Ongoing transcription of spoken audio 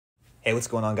Hey, what's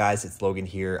going on, guys? It's Logan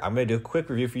here. I'm going to do a quick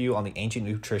review for you on the Ancient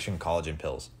Nutrition Collagen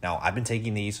Pills. Now, I've been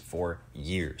taking these for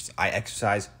years. I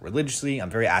exercise religiously.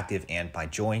 I'm very active, and my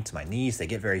joints, my knees, they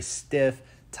get very stiff,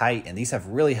 tight, and these have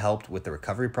really helped with the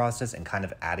recovery process and kind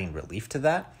of adding relief to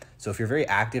that. So if you're very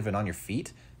active and on your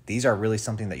feet, these are really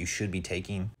something that you should be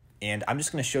taking. And I'm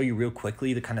just going to show you real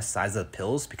quickly the kind of size of the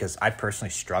pills because I personally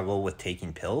struggle with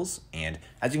taking pills. And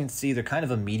as you can see, they're kind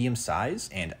of a medium size,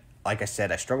 and like I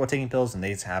said, I struggle taking pills and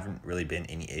these haven't really been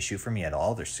any issue for me at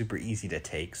all. They're super easy to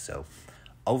take. So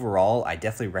overall, I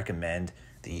definitely recommend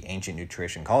the Ancient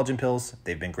Nutrition Collagen Pills.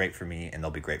 They've been great for me and they'll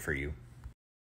be great for you.